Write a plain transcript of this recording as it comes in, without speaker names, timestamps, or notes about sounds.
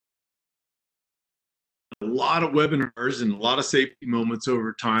A lot of webinars and a lot of safety moments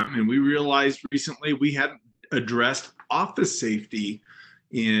over time. And we realized recently we hadn't addressed office safety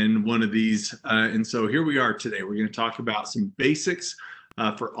in one of these. And so here we are today. We're going to talk about some basics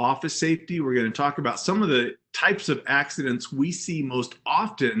for office safety. We're going to talk about some of the types of accidents we see most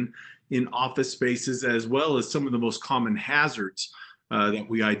often in office spaces, as well as some of the most common hazards that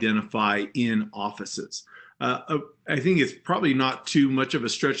we identify in offices. I think it's probably not too much of a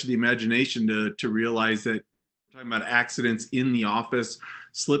stretch of the imagination to realize that we're talking about accidents in the office.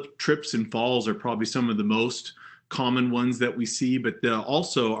 Slip, trips, and falls are probably some of the most common ones that we see, but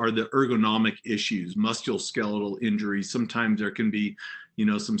also are the ergonomic issues, musculoskeletal injuries. Sometimes there can be,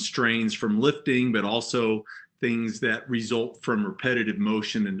 some strains from lifting, but also things that result from repetitive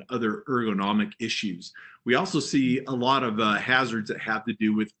motion and other ergonomic issues. We also see a lot of hazards that have to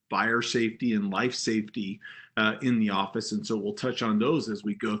do with fire safety and life safety in the office. And so we'll touch on those as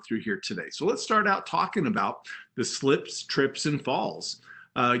we go through here today. So let's start out talking about the slips, trips, and falls.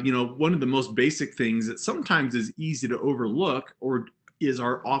 One of the most basic things that sometimes is easy to overlook is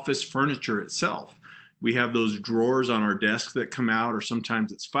our office furniture itself. We have those drawers on our desk that come out, or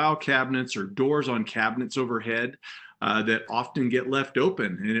sometimes it's file cabinets or doors on cabinets overhead that often get left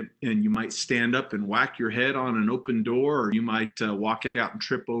open. And you might stand up and whack your head on an open door, or you might walk out and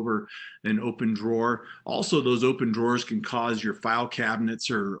trip over an open drawer. Also, those open drawers can cause your file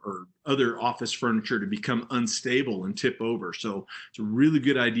cabinets or other office furniture to become unstable and tip over. So it's a really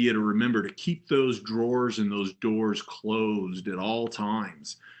good idea to remember to keep those drawers and those doors closed at all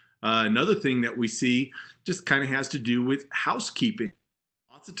times. Another thing that we see just kind of has to do with housekeeping.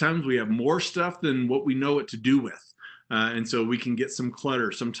 Lots of times we have more stuff than what we know what to do with. And so we can get some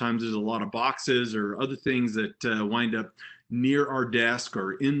clutter. Sometimes there's a lot of boxes or other things that wind up near our desk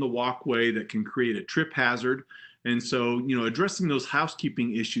or in the walkway that can create a trip hazard. And so, addressing those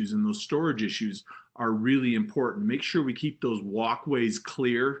housekeeping issues and those storage issues are really important. Make sure we keep those walkways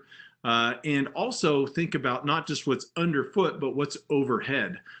clear. And also think about not just what's underfoot, but what's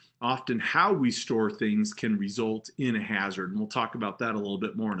overhead. Often how we store things can result in a hazard. And we'll talk about that a little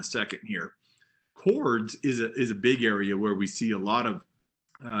bit more in a second here. Cords is a big area where we see a lot of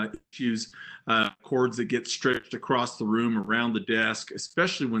issues. Cords that get stretched across the room around the desk,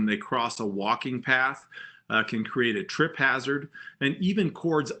 especially when they cross a walking path, can create a trip hazard. And even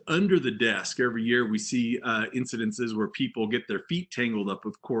cords under the desk. Every year we see incidences where people get their feet tangled up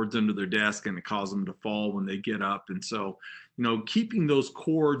with cords under their desk, and it causes them to fall when they get up. And so, keeping those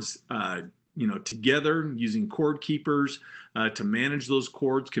cords together, using cord keepers to manage those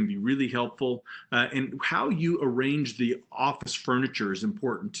cords can be really helpful. And how you arrange the office furniture is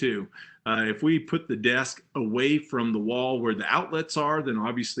important too. If we put the desk away from the wall where the outlets are, then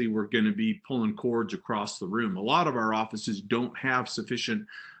obviously we're going to be pulling cords across the room. A lot of our offices don't have sufficient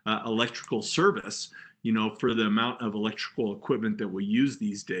electrical service, for the amount of electrical equipment that we use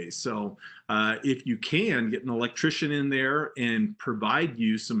these days. So if you can get an electrician in there and provide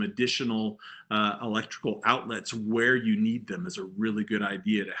you some additional electrical outlets where you need them is a really good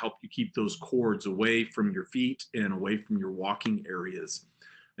idea to help you keep those cords away from your feet and away from your walking areas.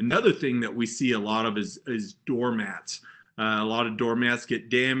 Another thing that we see a lot of is doormats. A lot of doormats get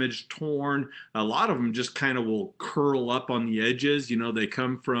damaged, torn. A lot of them just kind of will curl up on the edges. They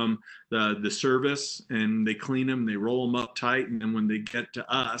come from the service and they clean them, they roll them up tight. And then when they get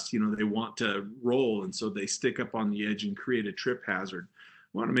to us, they want to roll. And so they stick up on the edge and create a trip hazard.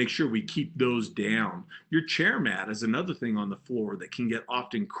 We want to make sure we keep those down. Your chair mat is another thing on the floor that can get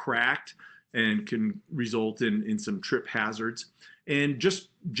often cracked and can result in some trip hazards. And just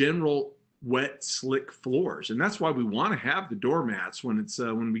general wet, slick floors. And that's why we want to have the doormats when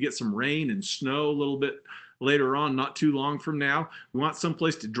we get some rain and snow a little bit later on, not too long from now. We want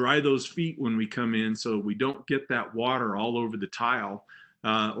someplace to dry those feet when we come in so we don't get that water all over the tile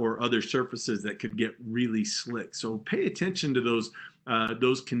or other surfaces that could get really slick. So pay attention to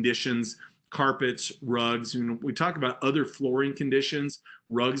those conditions. Carpets, rugs. We talk about other flooring conditions.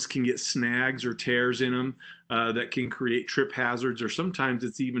 Rugs can get snags or tears in them that can create trip hazards, or sometimes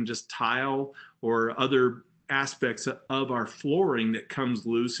it's even just tile or other aspects of our flooring that comes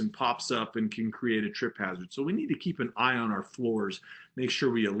loose and pops up and can create a trip hazard. So we need to keep an eye on our floors, make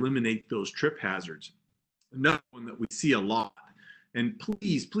sure we eliminate those trip hazards. Another one that we see a lot, and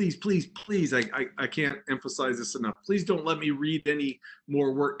please, please, please, please, I can't emphasize this enough. Please don't let me read any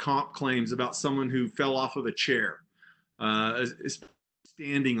more work comp claims about someone who fell off of a chair,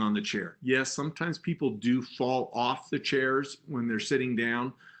 standing on the chair. Yes, sometimes people do fall off the chairs when they're sitting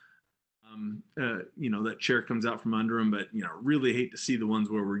down. That chair comes out from under them, but really hate to see the ones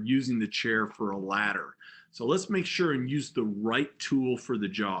where we're using the chair for a ladder. So let's make sure and use the right tool for the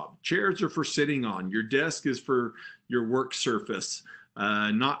job. Chairs are for sitting on. Your desk is for your work surface.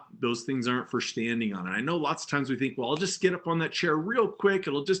 Not those things aren't for standing on. And I know lots of times we think, well, I'll just get up on that chair real quick.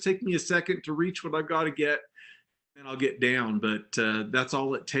 It'll just take me a second to reach what I've got to get, and I'll get down. But that's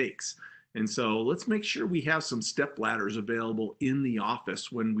all it takes. And so let's make sure we have some step ladders available in the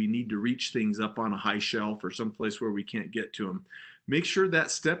office when we need to reach things up on a high shelf or someplace where we can't get to them. Make sure that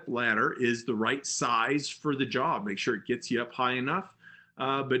step ladder is the right size for the job. Make sure it gets you up high enough,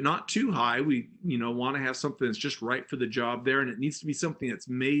 but not too high. We, want to have something that's just right for the job there, and it needs to be something that's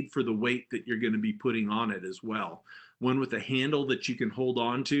made for the weight that you're going to be putting on it as well. One with a handle that you can hold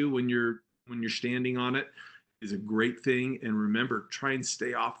on to when you're standing on it is a great thing. And remember, try and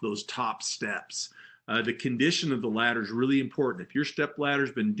stay off those top steps. The condition of the ladder is really important. If your step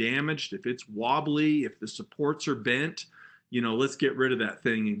ladder's been damaged, if it's wobbly, if the supports are bent, let's get rid of that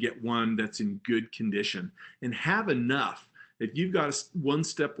thing and get one that's in good condition. And have enough. If you've got one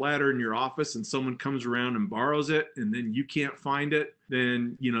step ladder in your office and someone comes around and borrows it and then you can't find it,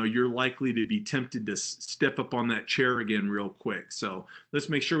 then you're likely to be tempted to step up on that chair again real quick. So let's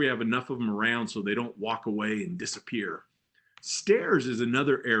make sure we have enough of them around so they don't walk away and disappear. Stairs is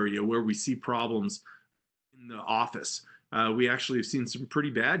another area where we see problems in the office. We actually have seen some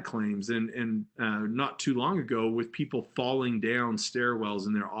pretty bad claims and not too long ago with people falling down stairwells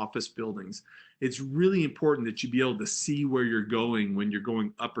in their office buildings. It's really important that you be able to see where you're going when you're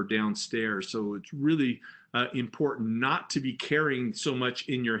going up or down stairs. So it's really important not to be carrying so much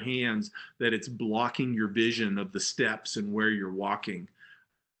in your hands that it's blocking your vision of the steps and where you're walking.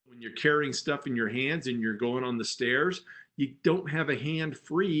 When you're carrying stuff in your hands and you're going on the stairs, you don't have a hand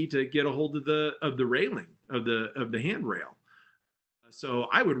free to get a hold of the railing of the handrail. So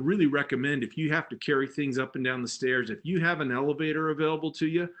I would really recommend, if you have to carry things up and down the stairs, if you have an elevator available to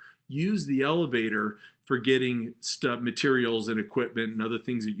you, use the elevator for getting stuff, materials and equipment and other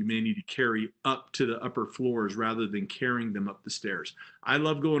things that you may need to carry up to the upper floors rather than carrying them up the stairs. I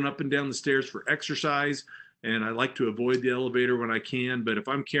love going up and down the stairs for exercise, and I like to avoid the elevator when I can. But if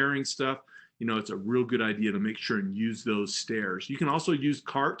I'm carrying stuff, it's a real good idea to make sure and use those stairs. You can also use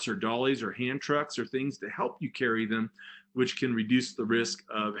carts or dollies or hand trucks or things to help you carry them, which can reduce the risk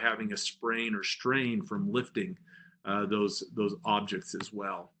of having a sprain or strain from lifting those objects as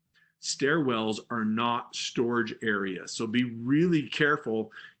well. Stairwells are not storage areas, so be really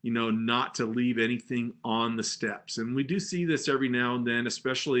careful, not to leave anything on the steps. And we do see this every now and then,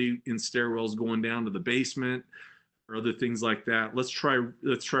 especially in stairwells going down to the basement or other things like that. Let's try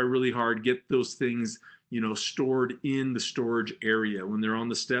really hard, get those things, stored in the storage area. When they're on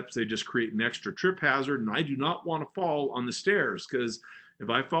the steps, they just create an extra trip hazard, and I do not want to fall on the stairs, because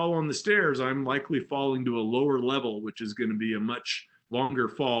if I fall on the stairs, I'm likely falling to a lower level, which is going to be a much longer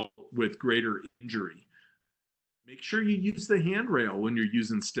fall with greater injury. Make sure you use the handrail when you're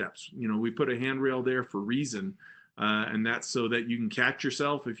using steps. We put a handrail there for a reason, and that's so that you can catch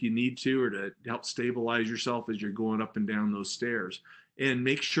yourself if you need to, or to help stabilize yourself as you're going up and down those stairs. And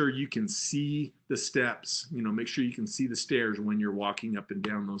make sure you can see the steps, make sure you can see the stairs when you're walking up and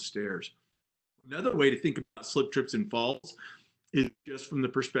down those stairs. Another way to think about slip, trips, and falls is just from the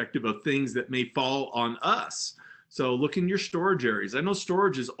perspective of things that may fall on us. So look in your storage areas. I know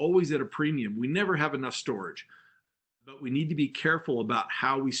storage is always at a premium. We never have enough storage, but we need to be careful about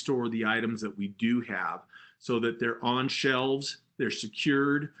how we store the items that we do have so that they're on shelves, they're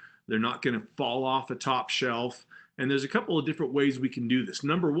secured, they're not going to fall off a top shelf. And there's a couple of different ways we can do this.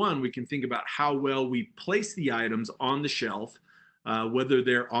 Number one, we can think about how well we place the items on the shelf, whether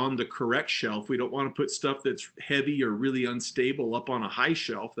they're on the correct shelf. We don't want to put stuff that's heavy or really unstable up on a high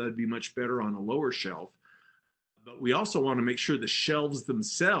shelf. That'd be much better on a lower shelf. But we also want to make sure the shelves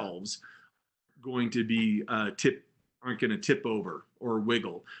themselves aren't going to tip over or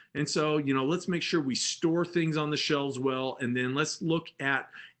wiggle. And so, let's make sure we store things on the shelves well, and then let's look at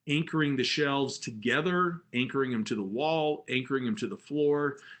anchoring the shelves together, anchoring them to the wall, anchoring them to the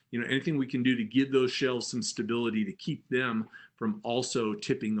floor, anything we can do to give those shelves some stability to keep them from also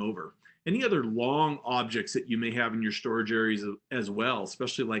tipping over. Any other long objects that you may have in your storage areas as well,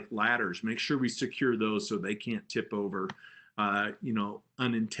 especially like ladders, make sure we secure those so they can't tip over,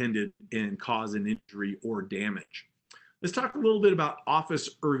 unintended and cause an injury or damage. Let's talk a little bit about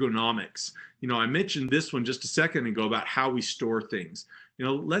office ergonomics. I mentioned this one just a second ago about how we store things.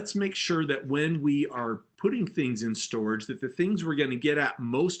 Let's make sure that when we are putting things in storage, that the things we're going to get at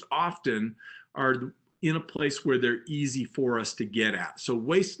most often are in a place where they're easy for us to get at. So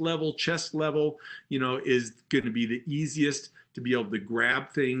waist level, chest level, is going to be the easiest to be able to grab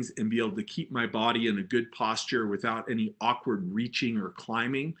things and be able to keep my body in a good posture without any awkward reaching or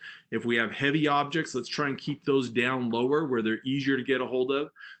climbing. If we have heavy objects, let's try and keep those down lower where they're easier to get a hold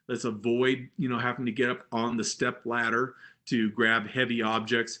of. Let's avoid, having to get up on the step ladder to grab heavy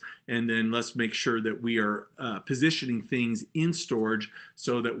objects. And then let's make sure that we are positioning things in storage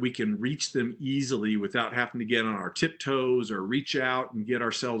so that we can reach them easily without having to get on our tiptoes or reach out and get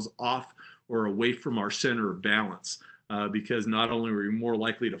ourselves off or away from our center of balance. Because not only are we more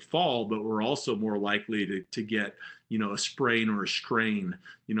likely to fall, but we're also more likely to get, a sprain or a strain,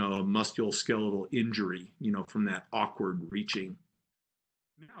 a musculoskeletal injury, from that awkward reaching.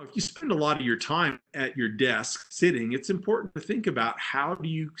 Now, if you spend a lot of your time at your desk sitting, it's important to think about how do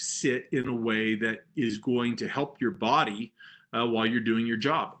you sit in a way that is going to help your body while you're doing your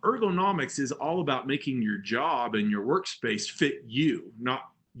job. Ergonomics is all about making your job and your workspace fit you, not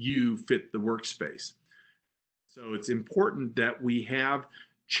you fit the workspace. So it's important that we have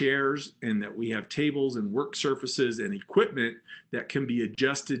chairs and that we have tables and work surfaces and equipment that can be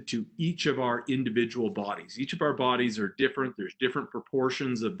adjusted to each of our individual bodies. Each of our bodies are different. There's different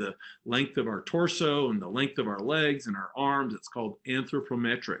proportions of the length of our torso and the length of our legs and our arms. It's called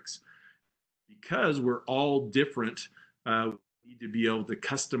anthropometrics. Because we're all different, we need to be able to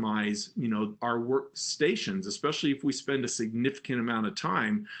customize, our workstations, especially if we spend a significant amount of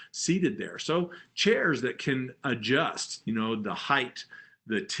time seated there. So chairs that can adjust, the height,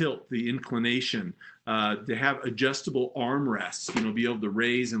 the tilt, the inclination, to have adjustable armrests, be able to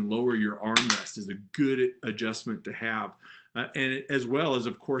raise and lower your armrest is a good adjustment to have. And as well as,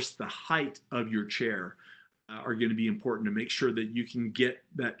 of course, the height of your chair are going to be important to make sure that you can get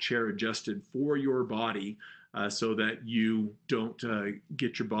that chair adjusted for your body so that you don't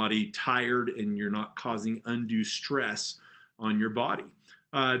get your body tired and you're not causing undue stress on your body.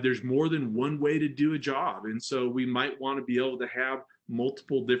 There's more than one way to do a job. And so we might want to be able to have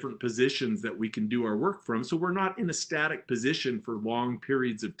multiple different positions that we can do our work from so we're not in a static position for long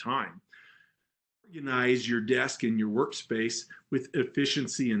periods of time. Organize your desk and your workspace with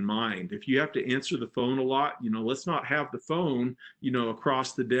efficiency in mind. If you have to answer the phone a lot, let's not have the phone,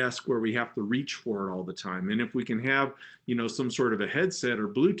 across the desk where we have to reach for it all the time. And if we can have, some sort of a headset or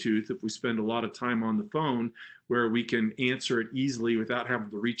Bluetooth, if we spend a lot of time on the phone where we can answer it easily without having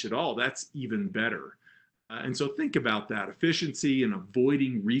to reach at all, that's even better. And so think about that efficiency and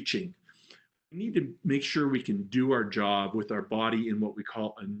avoiding reaching. We need to make sure we can do our job with our body in what we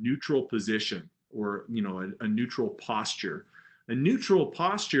call a neutral position, or a neutral posture. A neutral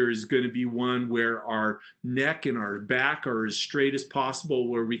posture is going to be one where our neck and our back are as straight as possible,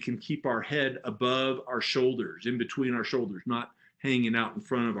 where we can keep our head above our shoulders, in between our shoulders, not hanging out in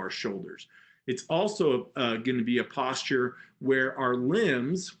front of our shoulders. It's also going to be a posture where our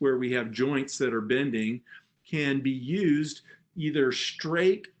limbs, where we have joints that are bending, can be used either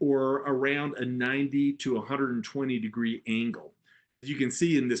straight or around a 90 to 120 degree angle. As you can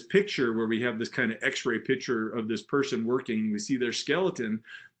see in this picture where we have this kind of x-ray picture of this person working, we see their skeleton,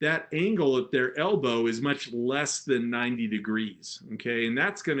 that angle at their elbow is much less than 90 degrees, okay? And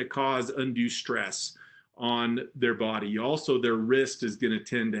that's going to cause undue stress on their body. Also, their wrist is going to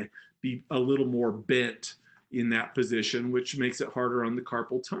tend to be a little more bent in that position, which makes it harder on the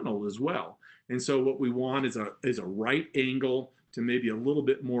carpal tunnel as well. And so what we want is a right angle to maybe a little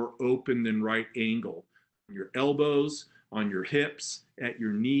bit more open than right angle on your elbows, on your hips, at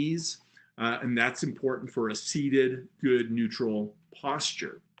your knees, and that's important for a seated, good, neutral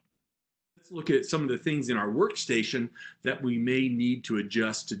posture. Let's look at some of the things in our workstation that we may need to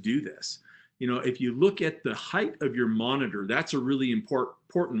adjust to do this. If you look at the height of your monitor, that's a really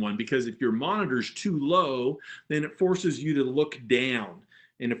important one, because if your monitor's too low, then it forces you to look down.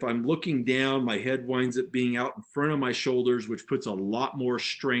 And if I'm looking down, my head winds up being out in front of my shoulders, which puts a lot more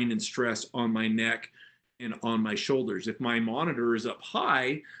strain and stress on my neck and on my shoulders. If my monitor is up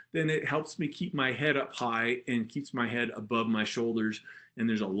high, then it helps me keep my head up high and keeps my head above my shoulders, and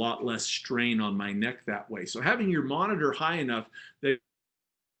there's a lot less strain on my neck that way. So having your monitor high enough that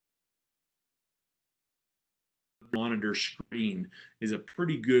monitor screen is a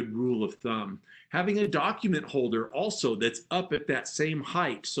pretty good rule of thumb. Having a document holder also that's up at that same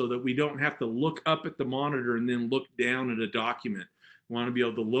height so that we don't have to look up at the monitor and then look down at a document. We want to be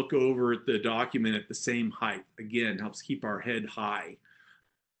able to look over at the document at the same height. Again, helps keep our head high.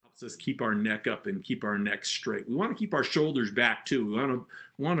 Helps us keep our neck up and keep our neck straight. We want to keep our shoulders back too.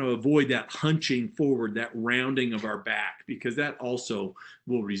 We want to avoid that hunching forward, that rounding of our back, because that also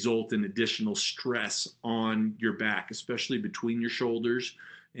will result in additional stress on your back, especially between your shoulders.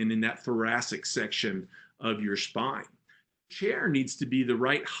 and in that thoracic section of your spine. Chair needs to be the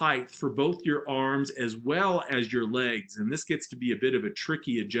right height for both your arms as well as your legs. And this gets to be a bit of a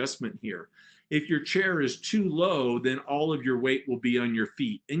tricky adjustment here. If your chair is too low, then all of your weight will be on your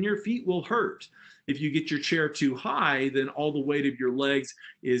feet and your feet will hurt. If you get your chair too high, then all the weight of your legs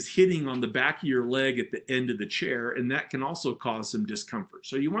is hitting on the back of your leg at the end of the chair, and that can also cause some discomfort.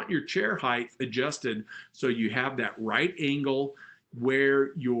 So you want your chair height adjusted so you have that right angle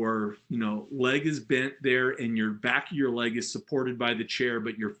where your leg is bent there and your back of your leg is supported by the chair,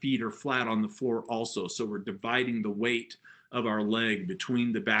 but your feet are flat on the floor also. So we're dividing the weight of our leg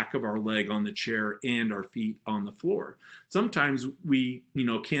between the back of our leg on the chair and our feet on the floor. Sometimes we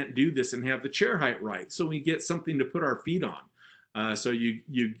can't do this and have the chair height right, so we get something to put our feet on. So you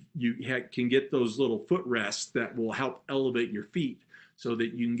can get those little footrests that will help elevate your feet so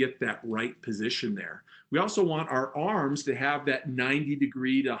that you can get that right position there. We also want our arms to have that 90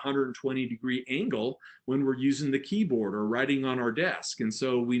 degree to 120 degree angle when we're using the keyboard or writing on our desk. And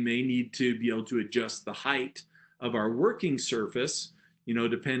so we may need to be able to adjust the height of our working surface,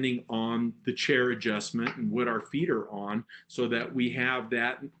 depending on the chair adjustment and what our feet are on, so that we have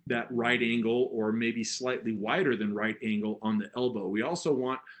that right angle or maybe slightly wider than right angle on the elbow. We also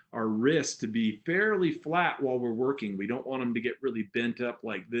want our wrists to be fairly flat while we're working. We don't want them to get really bent up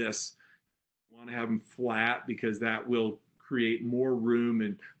like this. We want to have them flat because that will create more room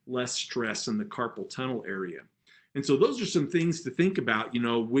and less stress in the carpal tunnel area. And so those are some things to think about,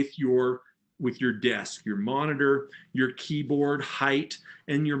 with your desk, your monitor, your keyboard height,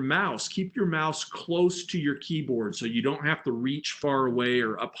 and your mouse. Keep your mouse close to your keyboard so you don't have to reach far away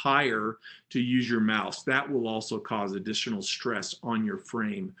or up higher to use your mouse. That will also cause additional stress on your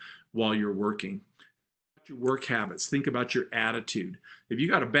frame while you're working. Your work habits. Think about your attitude. If you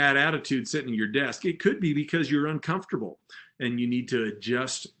got a bad attitude sitting at your desk, it could be because you're uncomfortable and you need to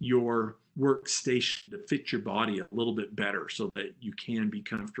adjust your workstation to fit your body a little bit better so that you can be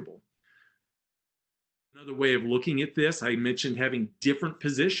comfortable. Another way of looking at this, I mentioned having different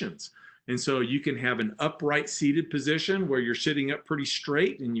positions. And so you can have an upright seated position where you're sitting up pretty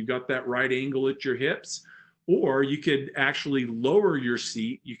straight and you've got that right angle at your hips. Or you could actually lower your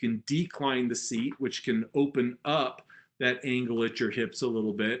seat. You can decline the seat, which can open up that angle at your hips a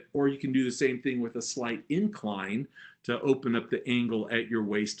little bit. Or you can do the same thing with a slight incline to open up the angle at your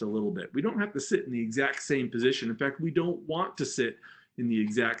waist a little bit. We don't have to sit in the exact same position. In fact, we don't want to sit in the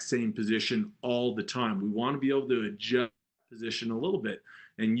exact same position all the time. We want to be able to adjust position a little bit.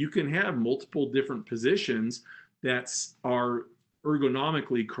 And you can have multiple different positions that are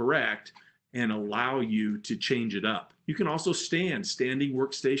ergonomically correct and allow you to change it up. You can also stand. Standing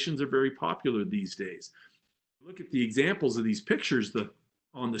workstations are very popular these days. Look at the examples of these pictures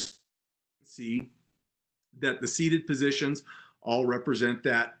on the see that the seated positions all represent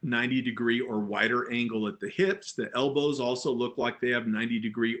that 90 degree or wider angle at the hips. The elbows also look like they have 90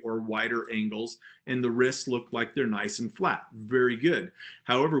 degree or wider angles, and the wrists look like they're nice and flat. Very good.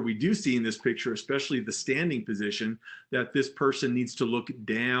 However, we do see in this picture, especially the standing position, that this person needs to look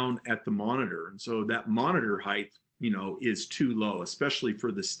down at the monitor. And so that monitor height, is too low, especially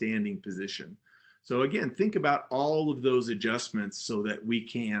for the standing position. So again, think about all of those adjustments so that we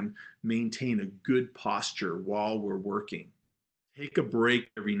can maintain a good posture while we're working. Take a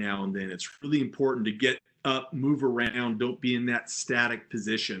break every now and then. It's really important to get up, move around. Don't be in that static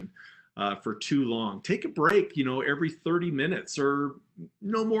position for too long. Take a break, every 30 minutes or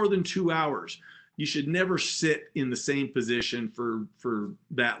no more than 2 hours. You should never sit in the same position for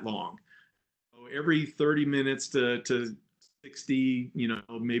that long. So every 30 minutes to 60,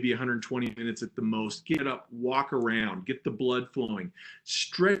 maybe 120 minutes at the most, get up, walk around, get the blood flowing.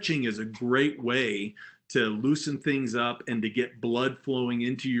 Stretching is a great way to loosen things up and to get blood flowing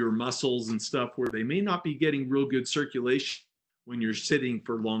into your muscles and stuff where they may not be getting real good circulation when you're sitting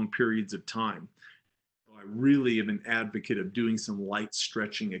for long periods of time. So I really am an advocate of doing some light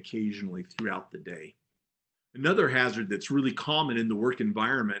stretching occasionally throughout the day. Another hazard that's really common in the work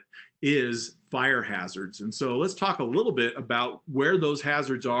environment is fire hazards. And so let's talk a little bit about where those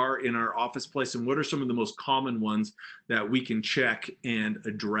hazards are in our office place and what are some of the most common ones that we can check and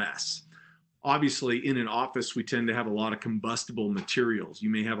address. Obviously, in an office, we tend to have a lot of combustible materials. You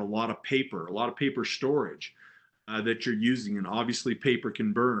may have a lot of paper storage that you're using, and obviously paper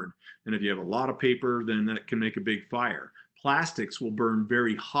can burn. And if you have a lot of paper, then that can make a big fire. Plastics will burn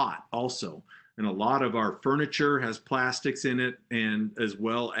very hot also. And a lot of our furniture has plastics in it, and as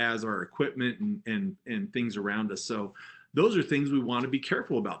well as our equipment and things around us. So those are things we want to be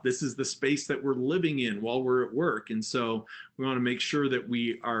careful about. This is the space that we're living in while we're at work. And so we want to make sure that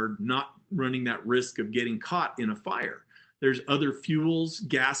we are not running that risk of getting caught in a fire. There's other fuels,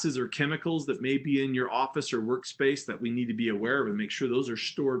 gases, or chemicals that may be in your office or workspace that we need to be aware of and make sure those are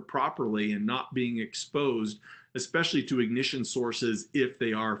stored properly and not being exposed, especially to ignition sources if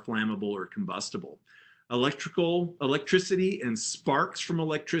they are flammable or combustible. Electricity and sparks from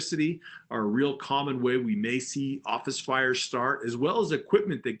electricity are a real common way we may see office fires start, as well as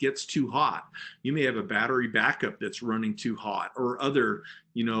equipment that gets too hot. You may have a battery backup that's running too hot, or other,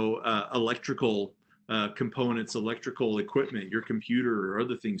 electrical components, electrical equipment, your computer or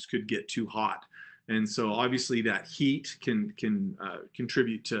other things could get too hot. And so obviously that heat can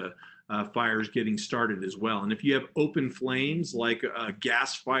contribute to fires getting started as well. And if you have open flames like a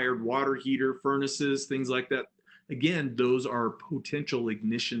gas-fired water heater, furnaces, things like that, again, those are potential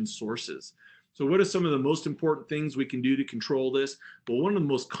ignition sources. So what are some of the most important things we can do to control this? Well, one of the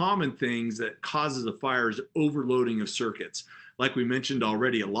most common things that causes a fire is overloading of circuits. Like we mentioned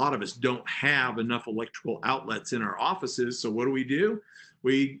already, a lot of us don't have enough electrical outlets in our offices. So what do?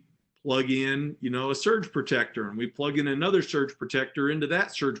 We plug in, a surge protector, and we plug in another surge protector into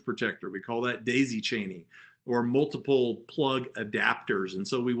that surge protector. We call that daisy chaining, or multiple plug adapters. And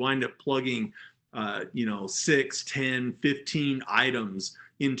so we wind up plugging 6, 10, 15 items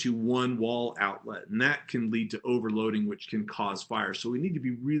into one wall outlet, and that can lead to overloading, which can cause fire. So we need to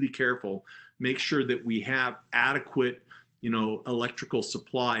be really careful, make sure that we have adequate electrical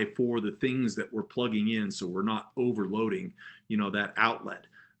supply for the things that we're plugging in, so we're not overloading that outlet.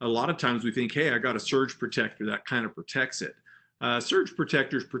 A lot of times we think, hey, I got a surge protector that kind of protects it. Surge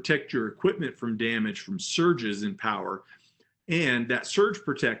protectors protect your equipment from damage from surges in power, and that surge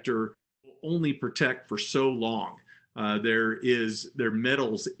protector will only protect for so long. There are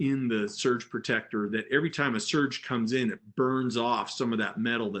metals in the surge protector that every time a surge comes in, it burns off some of that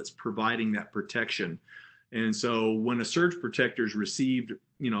metal that's providing that protection. And so when a surge protector is received,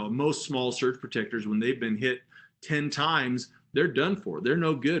 most small surge protectors, when they've been hit 10 times, they're done for. They're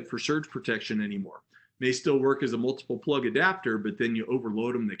no good for surge protection anymore. May still work as a multiple plug adapter, but then you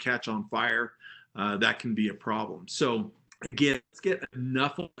overload them, they catch on fire. That can be a problem. So again, let's get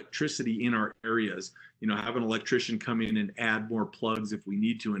enough electricity in our areas. Have an electrician come in and add more plugs if we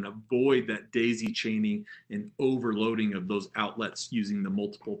need to, and avoid that daisy chaining and overloading of those outlets using the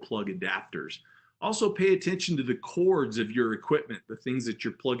multiple plug adapters. Also pay attention to the cords of your equipment, the things that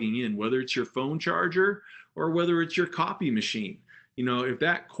you're plugging in, whether it's your phone charger or whether it's your copy machine. If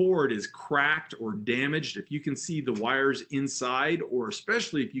that cord is cracked or damaged, if you can see the wires inside, or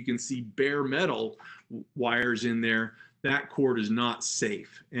especially if you can see bare metal wires in there, that cord is not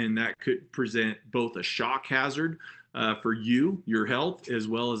safe. And that could present both a shock hazard for you, your health, as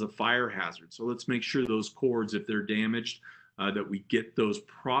well as a fire hazard. So let's make sure those cords, if they're damaged, that we get those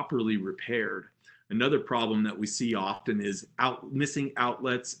properly repaired. Another problem that we see often is missing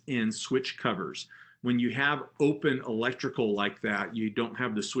outlets and switch covers. When you have open electrical like that, you don't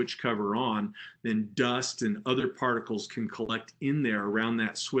have the switch cover on, then dust and other particles can collect in there around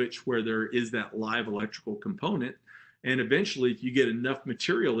that switch where there is that live electrical component. And eventually, if you get enough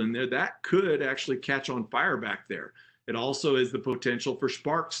material in there, that could actually catch on fire back there. It also has the potential for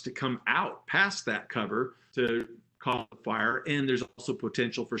sparks to come out past that cover to cause a fire, and there's also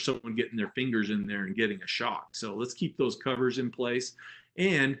potential for someone getting their fingers in there and getting a shock. So let's keep those covers in place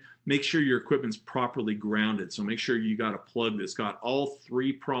and make sure your equipment's properly grounded. So make sure you got a plug that's got all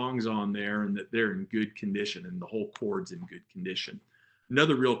 3 prongs on there and that they're in good condition and the whole cord's in good condition.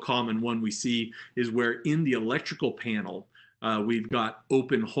 Another real common one we see is where in the electrical panel, we've got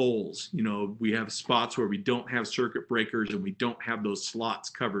open holes. We have spots where we don't have circuit breakers and we don't have those slots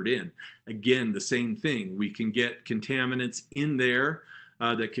covered in. Again, the same thing. We can get contaminants in there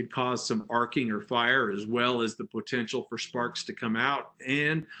that could cause some arcing or fire, as well as the potential for sparks to come out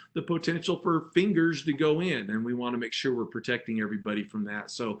and the potential for fingers to go in. And we want to make sure we're protecting everybody from that.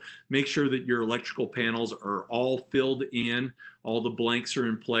 So make sure that your electrical panels are all filled in, all the blanks are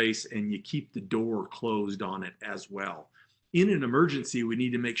in place, and you keep the door closed on it as well. In an emergency, we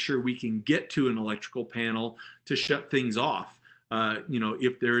need to make sure we can get to an electrical panel to shut things off.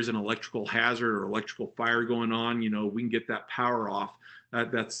 If there is an electrical hazard or electrical fire going on, we can get that power off.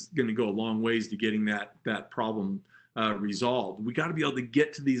 That's going to go a long ways to getting that problem resolved. We got to be able to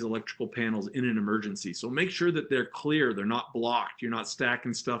get to these electrical panels in an emergency. So make sure that they're clear, they're not blocked, you're not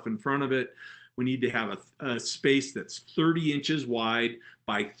stacking stuff in front of it. We need to have a space that's 30 inches wide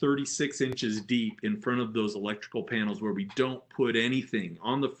by 36 inches deep in front of those electrical panels, where we don't put anything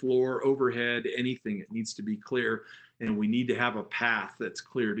on the floor, overhead, anything. It needs to be clear, and we need to have a path that's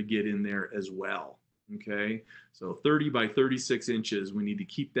clear to get in there as well. Okay, so 30 by 36 inches, we need to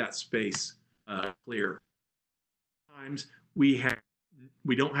keep that space clear. Sometimes we have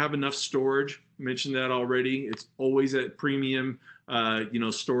We don't have enough storage. I mentioned that already. It's always at premium,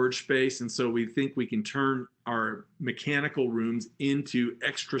 storage space. And so we think we can turn our mechanical rooms into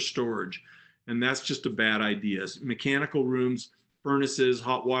extra storage. And that's just a bad idea. Mechanical rooms, furnaces,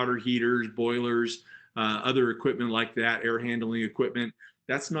 hot water heaters, boilers, other equipment like that, air handling equipment,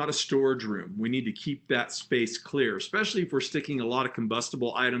 that's not a storage room. We need to keep that space clear, especially if we're sticking a lot of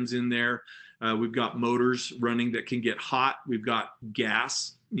combustible items in there. We've got motors running that can get hot. We've got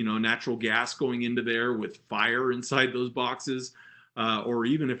gas, natural gas going into there with fire inside those boxes. Or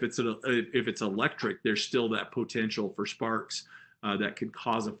even if it's electric, there's still that potential for sparks that could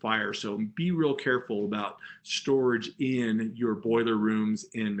cause a fire. So be real careful about storage in your boiler rooms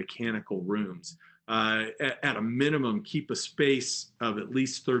and mechanical rooms. At a minimum, keep a space of at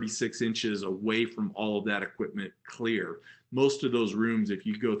least 36 inches away from all of that equipment clear. Most of those rooms, if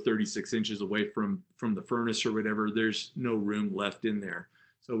you go 36 inches away from the furnace or whatever, there's no room left in there.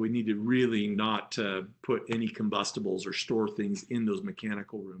 So we need to really not put any combustibles or store things in those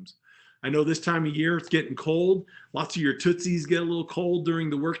mechanical rooms. I know this time of year it's getting cold. Lots of your Tootsies get a little cold during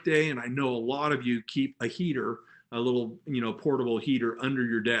the workday, and I know a lot of you keep a heater, a little portable heater under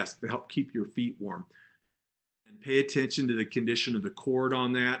your desk to help keep your feet warm. And pay attention to the condition of the cord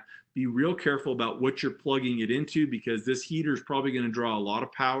on that. Be real careful about what you're plugging it into, because this heater is probably going to draw a lot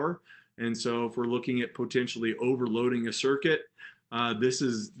of power. And so if we're looking at potentially overloading a circuit, this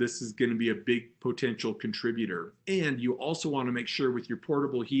is going to be a big potential contributor. And you also want to make sure with your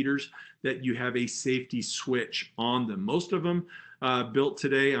portable heaters that you have a safety switch on them. Most of them built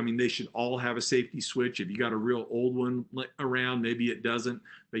today, I mean, they should all have a safety switch. If you got a real old one around, maybe it doesn't,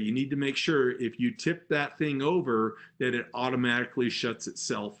 but you need to make sure if you tip that thing over that it automatically shuts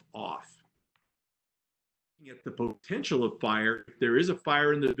itself off. At the potential of fire, if there is a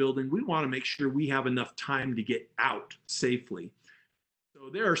fire in the building, we want to make sure we have enough time to get out safely. So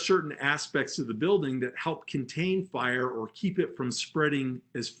there are certain aspects of the building that help contain fire or keep it from spreading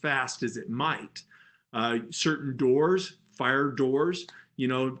as fast as it might. Certain doors, fire doors,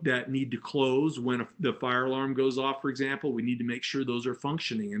 that need to close when the fire alarm goes off, for example, we need to make sure those are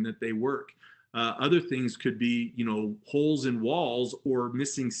functioning and that they work. Other things could be, holes in walls or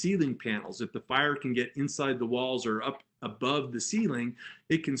missing ceiling panels. If the fire can get inside the walls or up above the ceiling,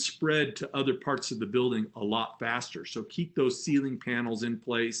 it can spread to other parts of the building a lot faster. So keep those ceiling panels in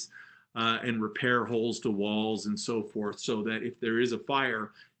place and repair holes to walls and so forth, so that if there is a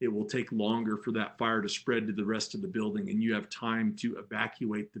fire, it will take longer for that fire to spread to the rest of the building and you have time to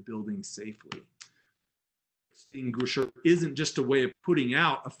evacuate the building safely. Extinguisher isn't just a way of putting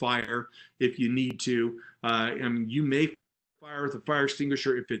out a fire if you need to. You may fire with a fire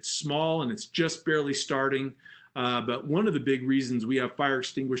extinguisher if it's small and it's just barely starting. But one of the big reasons we have fire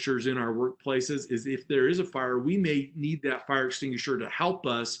extinguishers in our workplaces is if there is a fire, we may need that fire extinguisher to help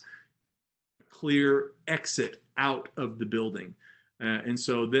us clear exit out of the building. And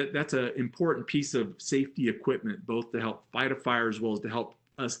so that's an important piece of safety equipment, both to help fight a fire as well as to help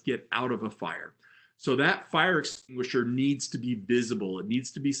us get out of a fire. So that fire extinguisher needs to be visible. It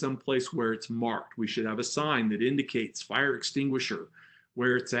needs to be someplace where it's marked. We should have a sign that indicates fire extinguisher,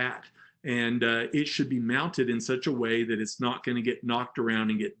 where it's at. And it should be mounted in such a way that it's not going to get knocked around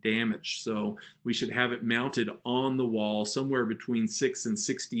and get damaged. So we should have it mounted on the wall somewhere between 6 and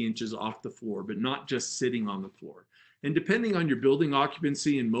 60 inches off the floor, but not just sitting on the floor. And depending on your building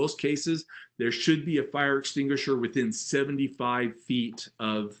occupancy, in most cases, there should be a fire extinguisher within 75 feet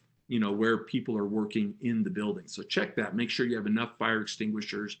of where people are working in the building. So check that. Make sure you have enough fire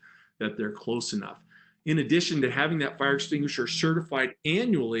extinguishers that they're close enough. In addition to having that fire extinguisher certified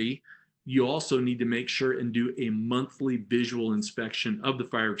annually, you also need to make sure and do a monthly visual inspection of the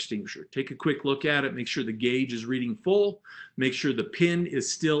fire extinguisher. Take a quick look at it, make sure the gauge is reading full, make sure the pin is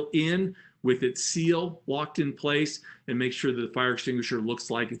still in with its seal locked in place, and make sure that the fire extinguisher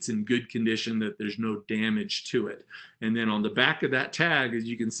looks like it's in good condition, that there's no damage to it. And then on the back of that tag, as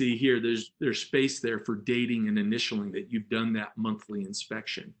you can see here, there's space there for dating and initialing that you've done that monthly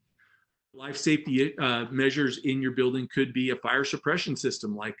inspection. Life safety measures in your building could be a fire suppression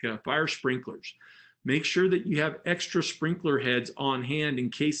system like fire sprinklers. Make sure that you have extra sprinkler heads on hand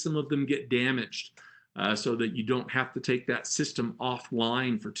in case some of them get damaged, so that you don't have to take that system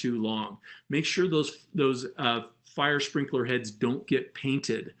offline for too long. Make sure those fire sprinkler heads don't get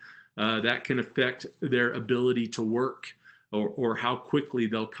painted. That can affect their ability to work or how quickly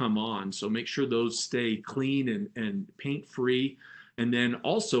they'll come on. So make sure those stay clean and paint free. And then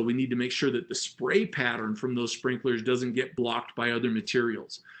also we need to make sure that the spray pattern from those sprinklers doesn't get blocked by other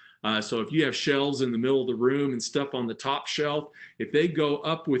materials. So if you have shelves in the middle of the room and stuff on the top shelf, if they go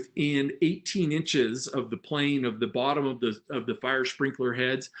up within 18 inches of the plane of the bottom of the fire sprinkler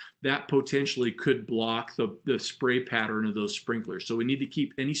heads, that potentially could block the spray pattern of those sprinklers. So we need to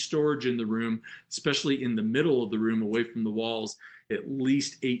keep any storage in the room, especially in the middle of the room away from the walls, at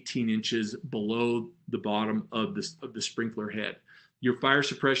least 18 inches below the bottom of the sprinkler head. Your fire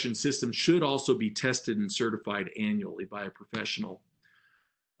suppression system should also be tested and certified annually by a professional.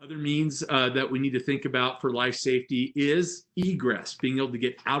 Other means that we need to think about for life safety is egress, being able to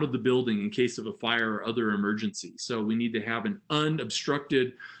get out of the building in case of a fire or other emergency. So we need to have an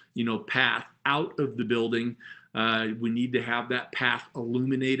unobstructed, path out of the building. We need to have that path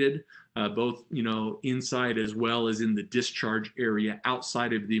illuminated, both, inside as well as in the discharge area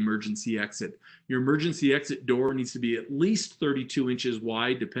outside of the emergency exit. Your emergency exit door needs to be at least 32 inches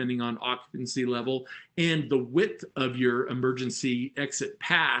wide, depending on occupancy level, and the width of your emergency exit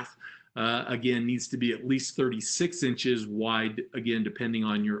path, again, needs to be at least 36 inches wide, again, depending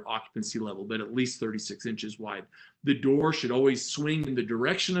on your occupancy level, but at least 36 inches wide. The door should always swing in the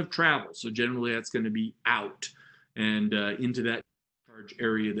direction of travel, so generally that's going to be out and into that discharge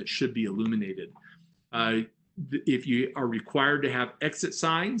area that should be illuminated. If you are required to have exit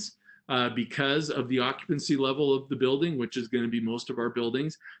signs, because of the occupancy level of the building, which is going to be most of our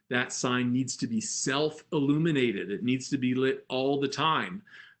buildings, that sign needs to be self-illuminated. It needs to be lit all the time.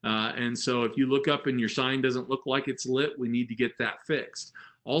 And so if you look up and your sign doesn't look like it's lit, we need to get that fixed.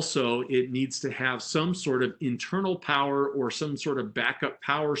 Also, it needs to have some sort of internal power or some sort of backup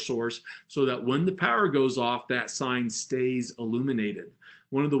power source so that when the power goes off, that sign stays illuminated.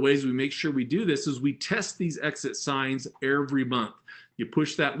 One of the ways we make sure we do this is we test these exit signs every month. You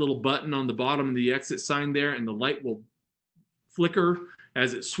push that little button on the bottom of the exit sign there, and the light will flicker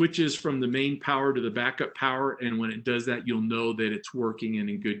as it switches from the main power to the backup power. And when it does that, you'll know that it's working and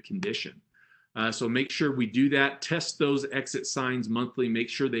in good condition. So make sure we do that. Test those exit signs monthly. Make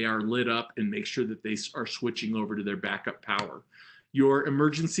sure they are lit up and make sure that they are switching over to their backup power. Your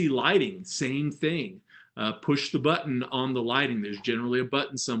emergency lighting, same thing. Push the button on the lighting. There's generally a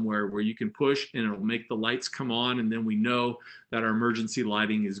button somewhere where you can push and it'll make the lights come on, and then we know that our emergency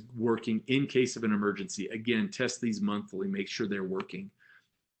lighting is working in case of an emergency. Again, test these monthly, make sure they're working.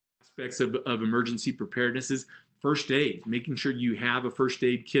 Aspects of emergency preparedness is first aid, making sure you have a first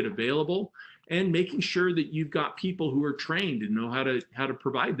aid kit available and making sure that you've got people who are trained and know how to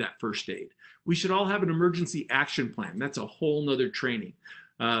provide that first aid. We should all have an emergency action plan. That's a whole nother training.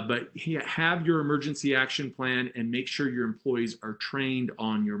 But have your emergency action plan and make sure your employees are trained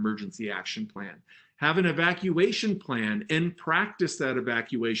on your emergency action plan. Have an evacuation plan and practice that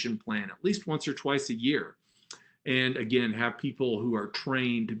evacuation plan at least once or twice a year. And again, have people who are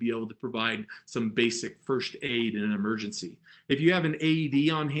trained to be able to provide some basic first aid in an emergency. If you have an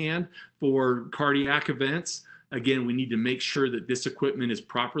AED on hand for cardiac events, again, we need to make sure that this equipment is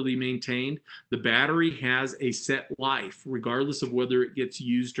properly maintained. The battery has a set life, regardless of whether it gets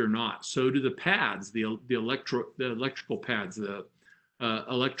used or not. So do the pads, the electrical pads, the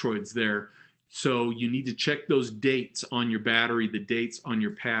electrodes there. So you need to check those dates on your battery, the dates on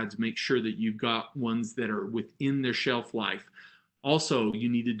your pads. Make sure that you've got ones that are within their shelf life. Also, you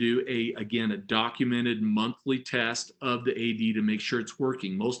need to do a documented monthly test of the AED to make sure it's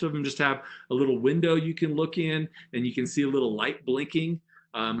working. Most of them just have a little window you can look in and you can see a little light blinking.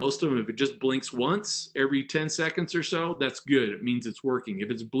 Most of them, if it just blinks once every 10 seconds or so, that's good. It means it's working. If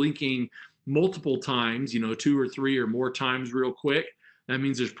it's blinking multiple times, 2 or 3 or more times real quick, that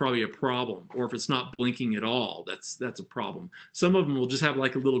means there's probably a problem. Or if it's not blinking at all, that's a problem. Some of them will just have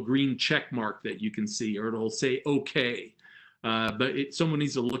like a little green check mark that you can see, or it'll say okay. But someone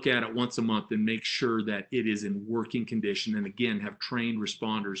needs to look at it once a month and make sure that it is in working condition, and again, have trained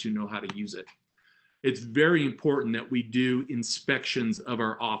responders who know how to use it. It's very important that we do inspections of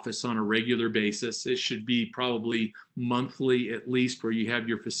our office on a regular basis. It should be probably monthly at least, where you have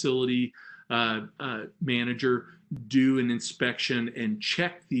your facility manager do an inspection and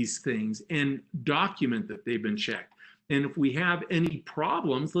check these things and document that they've been checked. And if we have any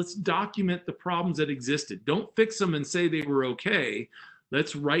problems, let's document the problems that existed. Don't fix them and say they were okay.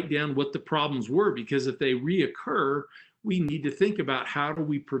 Let's write down what the problems were, because if they reoccur, we need to think about how do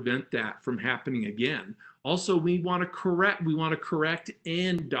we prevent that from happening again. Also, we want to correct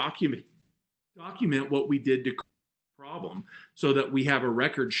and document what we did to problem, so that we have a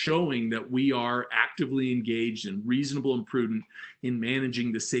record showing that we are actively engaged and reasonable and prudent in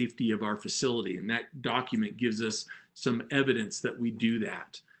managing the safety of our facility. And that document gives us some evidence that we do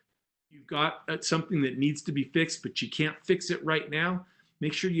that. You've got something that needs to be fixed, but you can't fix it right now.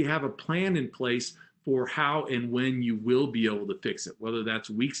 Make sure you have a plan in place for how and when you will be able to fix it, whether that's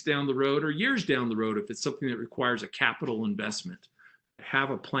weeks down the road or years down the road if it's something that requires a capital investment. Have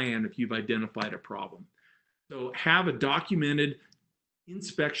a plan if you've identified a problem. So have a documented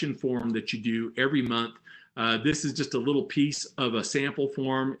inspection form that you do every month. This is just a little piece of a sample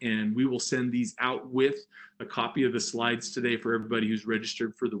form, and we will send these out with a copy of the slides today for everybody who's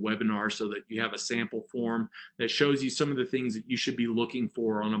registered for the webinar, so that you have a sample form that shows you some of the things that you should be looking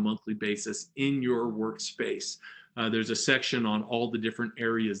for on a monthly basis in your workspace. There's a section on all the different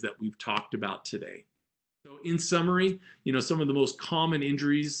areas that we've talked about today. So in summary, some of the most common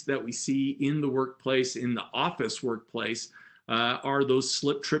injuries that we see in the workplace, in the office workplace, are those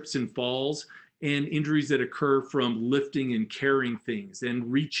slip, trips, and falls, and injuries that occur from lifting and carrying things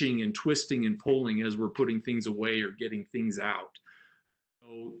and reaching and twisting and pulling as we're putting things away or getting things out.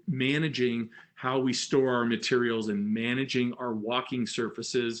 So managing how we store our materials and managing our walking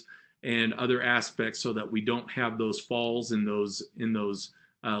surfaces and other aspects so that we don't have those falls and those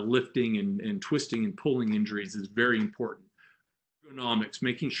lifting and twisting and pulling injuries is very important. Ergonomics,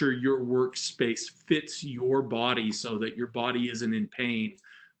 making sure your workspace fits your body so that your body isn't in pain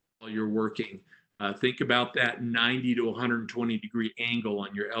while you're working. Think about that 90 to 120 degree angle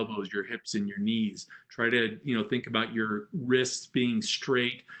on your elbows, your hips, and your knees. Try to, think about your wrists being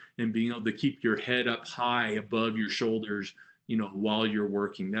straight and being able to keep your head up high above your shoulders, while you're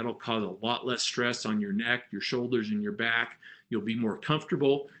working. That'll cause a lot less stress on your neck, your shoulders, and your back. You'll be more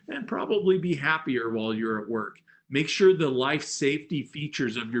comfortable and probably be happier while you're at work. Make sure the life safety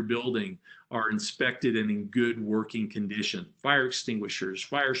features of your building are inspected and in good working condition. Fire extinguishers,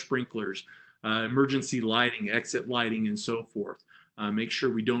 fire sprinklers, emergency lighting, exit lighting, and so forth. Make sure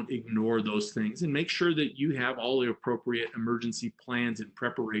we don't ignore those things, and make sure that you have all the appropriate emergency plans and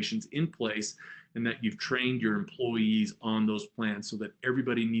preparations in place, and that you've trained your employees on those plans so that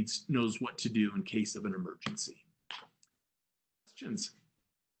everybody knows what to do in case of an emergency. Questions?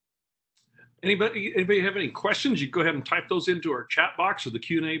 Anybody have any questions? You go ahead and type those into our chat box or the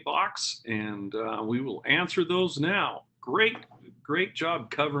Q&A box, and we will answer those now. Great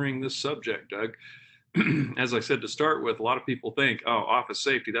job covering this subject, Doug. As I said to start with, a lot of people think, oh, office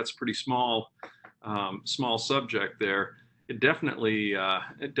safety, that's a pretty small subject there. It definitely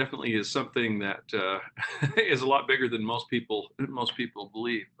is something that is a lot bigger than most people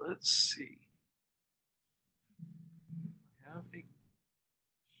believe. Let's see. I have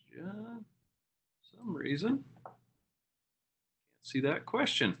some reason can't see that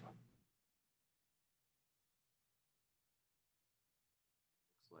question.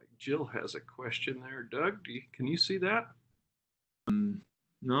 Looks like Jill has a question there. Doug, can you see that?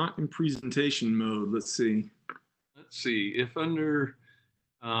 Not in presentation mode. Let's see. If under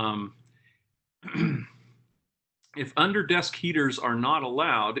if under desk heaters are not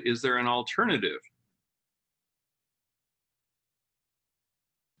allowed, is there an alternative?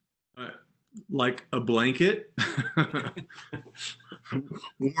 Like a blanket,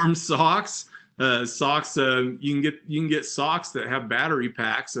 warm socks. You can get socks that have battery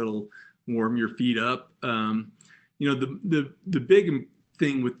packs that'll warm your feet up. The big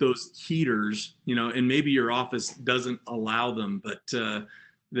thing with those heaters, and maybe your office doesn't allow them, but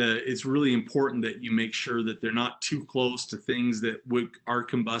it's really important that you make sure that they're not too close to things that are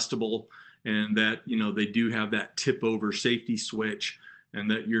combustible, and that they do have that tip over safety switch, and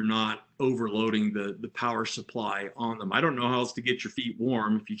that you're not overloading the power supply on them. I don't know how else to get your feet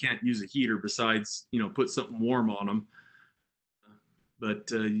warm if you can't use a heater besides, put something warm on them.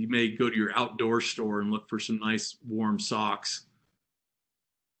 But you may go to your outdoor store and look for some nice warm socks.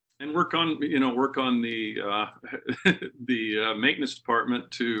 And work on the the maintenance department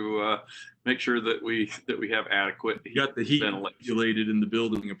to make sure that we have adequate. You got the heat ventilated in the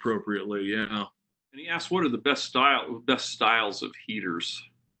building appropriately, yeah. And he asked, what are the best styles of heaters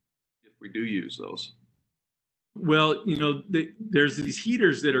if we do use those? Well, there's these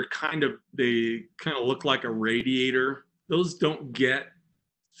heaters that are they kind of look like a radiator. Those don't get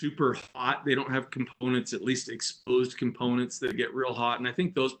super hot. They don't have components, at least exposed components, that get real hot. And I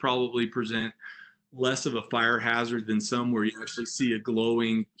think those probably present less of a fire hazard than some where you actually see a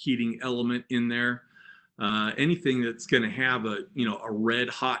glowing heating element in there. Anything that's going to have a red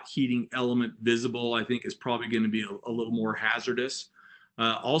hot heating element visible, I think, is probably going to be a little more hazardous.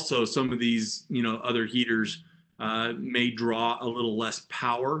 Also, some of these other heaters may draw a little less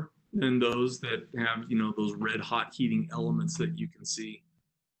power than those that have those red hot heating elements that you can see.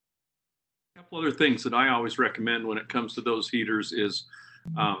 A couple other things that I always recommend when it comes to those heaters is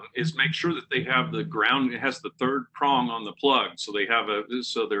make sure that they have the ground. It has the third prong on the plug, so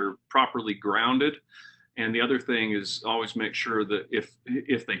they're properly grounded. And the other thing is always make sure that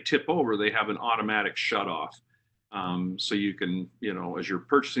if they tip over, they have an automatic shut off. So you can, as you're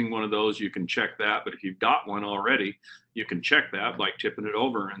purchasing one of those, you can check that. But if you've got one already, you can check that by tipping it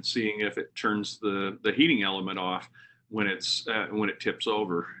over and seeing if it turns the heating element off when it tips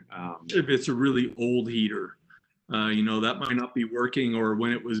over. If it's a really old heater, that might not be working, or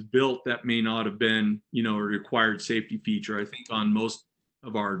when it was built, that may not have been, a required safety feature. I think on most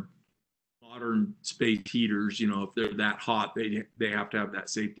of our modern space heaters, if they're that hot, they have to have that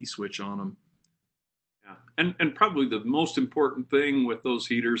safety switch on them. Yeah, and probably the most important thing with those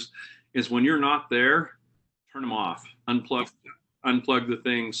heaters is when you're not there, turn them off, unplug the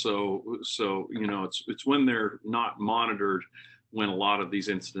thing. So it's when they're not monitored when a lot of these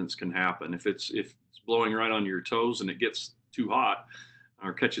incidents can happen. If it's blowing right on your toes and it gets too hot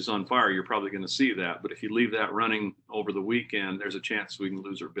or catches on fire, you're probably going to see that. But if you leave that running over the weekend, there's a chance we can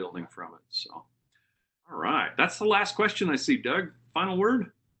lose our building from it. So, all right, that's the last question I see. Doug, final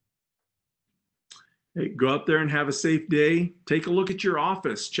word? Hey, go up there and have a safe day. Take a look at your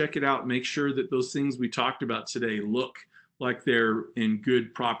office. Check it out. Make sure that those things we talked about today look like they're in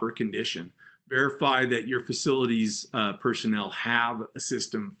good, proper condition. Verify that your facilities personnel have a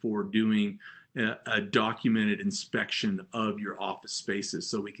system for doing a documented inspection of your office spaces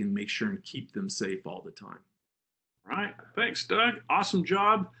so we can make sure and keep them safe all the time. All right. Thanks, Doug. Awesome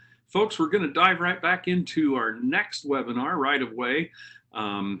job. Folks, we're going to dive right back into our next webinar right away.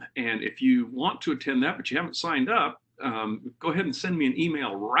 And if you want to attend that, but you haven't signed up, go ahead and send me an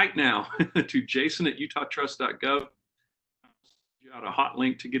email right now to jason@utahtrust.gov. You got a hot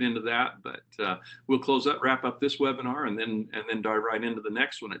link to get into that, but we'll wrap up this webinar and then dive right into the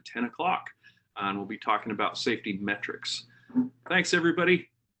next one at 10 o'clock. And we'll be talking about safety metrics. Thanks, everybody.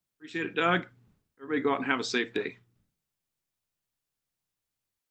 Appreciate it, Doug. Everybody go out and have a safe day.